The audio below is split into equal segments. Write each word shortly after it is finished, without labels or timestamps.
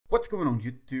What's going on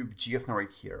YouTube?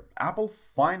 GeoSnowRate here. Apple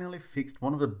finally fixed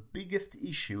one of the biggest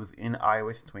issues in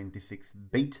iOS 26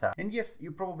 beta. And yes,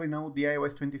 you probably know the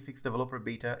iOS 26 developer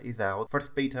beta is out.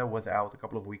 First beta was out a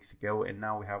couple of weeks ago and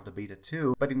now we have the beta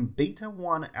 2. But in beta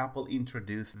 1, Apple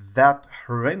introduced that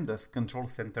horrendous control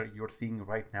center you're seeing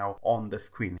right now on the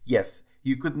screen. Yes,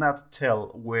 you could not tell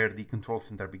where the control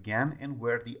center began and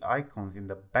where the icons in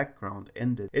the background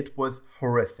ended. It was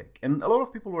horrific. And a lot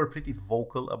of people were pretty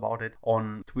vocal about it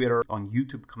on Twitter, on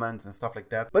YouTube comments and stuff like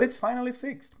that. But it's finally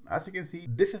fixed. As you can see,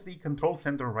 this is the control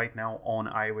center right now on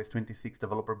iOS 26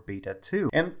 developer beta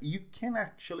 2. And you can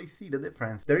actually see the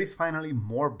difference. There is finally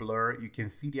more blur. You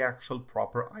can see the actual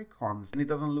proper icons and it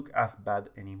doesn't look as bad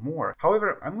anymore.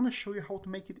 However, I'm going to show you how to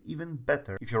make it even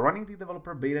better. If you're running the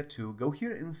developer beta 2, go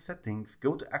here in settings,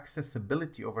 go to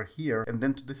accessibility over here and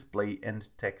then to display and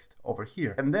text over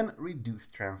here and then reduce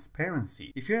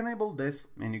transparency. If you enable this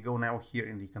and you go now here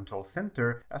in the control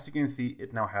center, as you can see,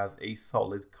 it now has a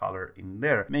solid color in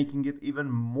there, making it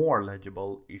even more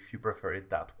legible if you prefer it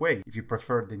that way. If you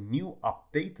prefer the new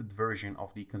updated version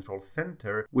of the control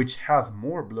center, which has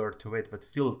more blur to it but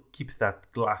still keeps that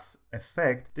glass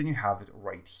effect, then you have it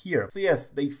right here. So yes,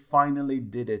 they finally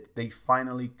did it. They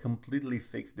finally completely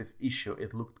fixed this issue.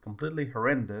 It looked completely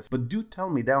horrendous, but do tell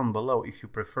me down below if you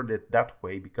preferred it that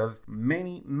way, because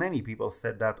many people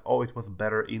said that, oh, it was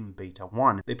better in beta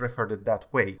 1. They preferred it that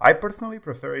way. I personally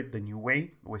prefer it the new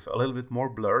way with a little bit more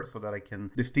blur so that I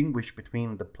can distinguish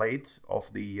between the plates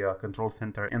of the control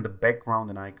center and the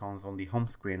background and icons on the home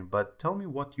screen. But tell me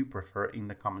what you prefer in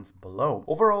the comments below.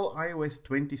 Overall, iOS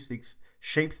 26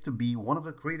 shapes to be one of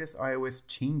the greatest iOS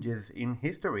changes in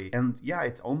history. And yeah,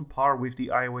 it's on par with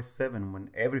the iOS 7 when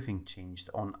everything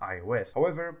changed on iOS.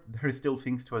 However, there are still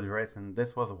things to address and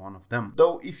this was one of them.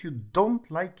 Though if you don't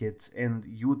like it and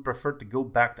you would prefer to go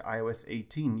back to iOS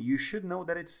 18, you should know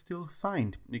that it's still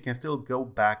signed. You can still go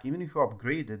back. Even if you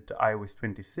upgraded to iOS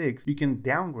 26, you can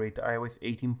downgrade to iOS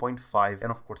 18.5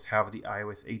 and of course have the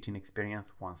iOS 18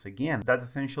 experience once again. That's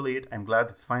essentially it. I'm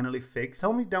glad it's finally fixed.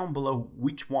 Tell me down below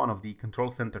which one of the control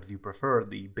centers you prefer,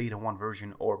 the beta 1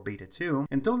 version or beta 2.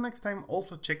 Until next time,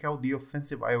 also check out the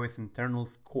Offensive iOS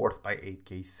Internals course by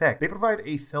 8ksec. They provide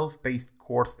a self-paced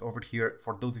course over here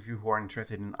for those of you who are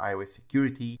interested in iOS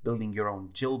security, building your own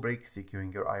jailbreak,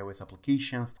 securing your iOS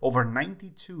applications, over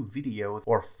 92 videos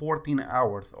or 14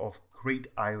 hours of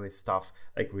great iOS stuff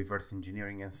like reverse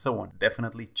engineering and so on.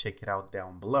 Definitely check it out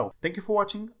down below. Thank you for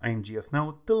watching. I am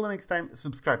GeoSnow. Till the next time,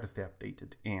 subscribe to stay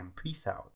updated and peace out.